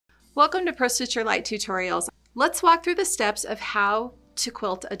Welcome to Pro Stitcher Lite tutorials. Let's walk through the steps of how to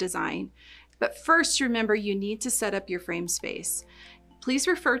quilt a design. But first, remember you need to set up your frame space. Please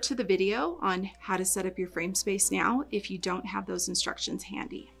refer to the video on how to set up your frame space now if you don't have those instructions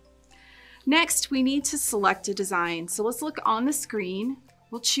handy. Next, we need to select a design. So let's look on the screen.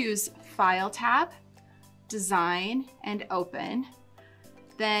 We'll choose File tab, Design, and Open.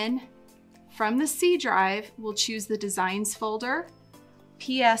 Then from the C drive, we'll choose the Designs folder,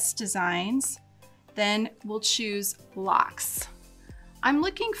 PS Designs, then we'll choose Blocks. I'm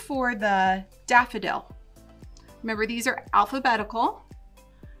looking for the daffodil. Remember, these are alphabetical,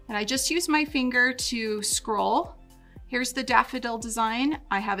 and I just use my finger to scroll. Here's the daffodil design.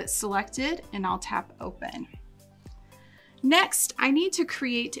 I have it selected, and I'll tap Open. Next, I need to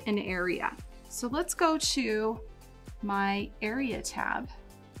create an area. So let's go to my Area tab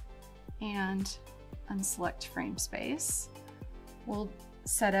and unselect Frame Space. We'll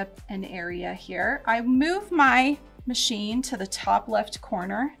set up an area here. I move my machine to the top left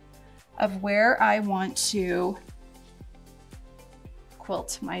corner of where I want to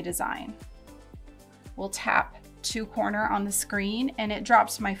quilt my design. We'll tap to corner on the screen and it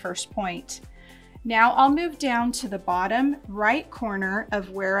drops my first point. Now I'll move down to the bottom right corner of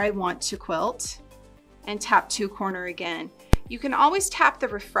where I want to quilt and tap to corner again. You can always tap the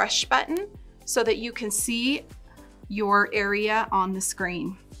refresh button so that you can see your area on the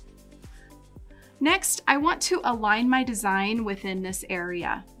screen. Next, I want to align my design within this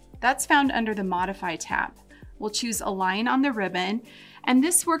area. That's found under the Modify tab. We'll choose Align on the ribbon, and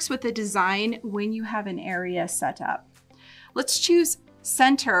this works with the design when you have an area set up. Let's choose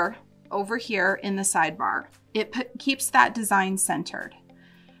Center over here in the sidebar. It keeps that design centered.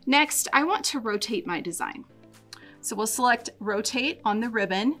 Next, I want to rotate my design. So we'll select Rotate on the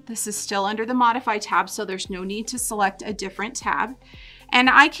ribbon. This is still under the Modify tab, so there's no need to select a different tab. And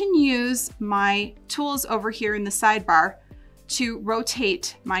I can use my tools over here in the sidebar to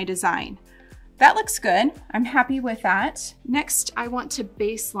rotate my design. That looks good. I'm happy with that. Next, I want to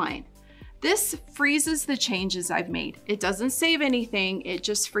baseline. This freezes the changes I've made. It doesn't save anything, it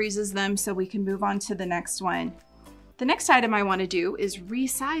just freezes them so we can move on to the next one. The next item I want to do is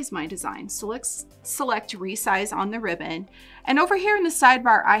resize my design. So let's select Resize on the ribbon. And over here in the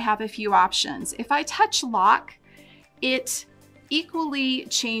sidebar, I have a few options. If I touch Lock, it equally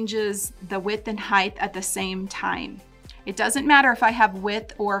changes the width and height at the same time. It doesn't matter if I have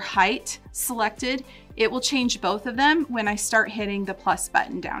width or height selected, it will change both of them when I start hitting the plus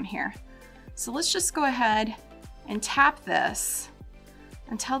button down here. So let's just go ahead and tap this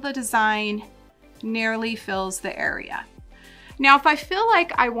until the design nearly fills the area. Now, if I feel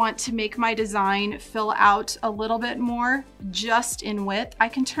like I want to make my design fill out a little bit more just in width, I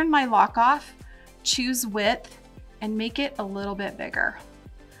can turn my lock off, choose width, and make it a little bit bigger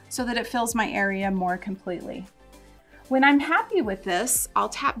so that it fills my area more completely. When I'm happy with this, I'll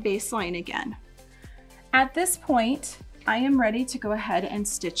tap Baseline again. At this point, I am ready to go ahead and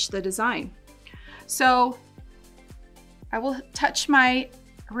stitch the design. So I will touch my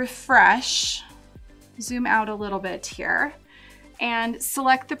refresh, zoom out a little bit here, and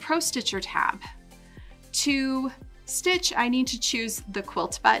select the Pro Stitcher tab. To stitch, I need to choose the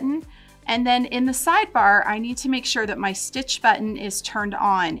Quilt button, and then in the sidebar, I need to make sure that my stitch button is turned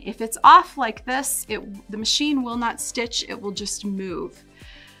on. If it's off like this, the machine will not stitch, it will just move.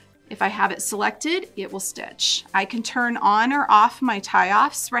 If I have it selected, it will stitch. I can turn on or off my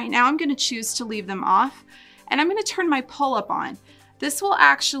tie-offs. Right now, I'm gonna choose to leave them off, and I'm gonna turn my pull-up on. This will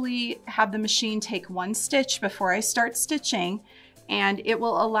actually have the machine take one stitch before I start stitching, and it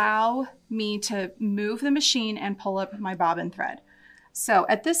will allow me to move the machine and pull up my bobbin thread. So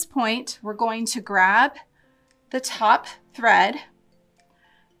at this point, we're going to grab the top thread,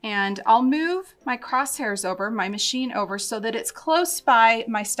 and I'll move my crosshairs over, my machine over, so that it's close by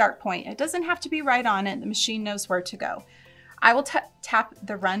my start point. It doesn't have to be right on it, the machine knows where to go. I will tap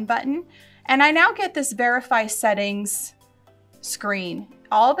the Run button, and I now get this Verify Settings screen.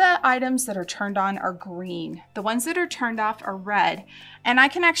 All the items that are turned on are green. The ones that are turned off are red. And I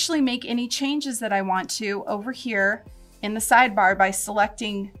can actually make any changes that I want to over here in the sidebar by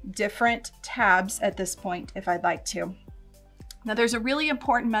selecting different tabs at this point if I'd like to. Now there's a really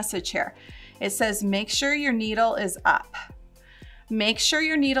important message here. It says, make sure your needle is up. Make sure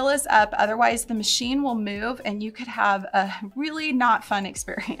your needle is up, otherwise the machine will move and you could have a really not fun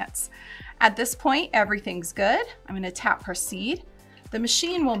experience. At this point, everything's good. I'm gonna tap Proceed. The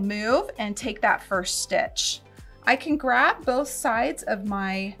machine will move and take that first stitch. I can grab both sides of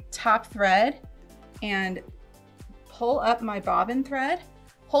my top thread and pull up my bobbin thread.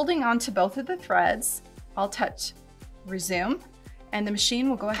 Holding on to both of the threads, I'll touch Resume, and the machine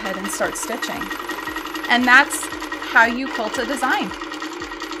will go ahead and start stitching. And that's how you quilt a design.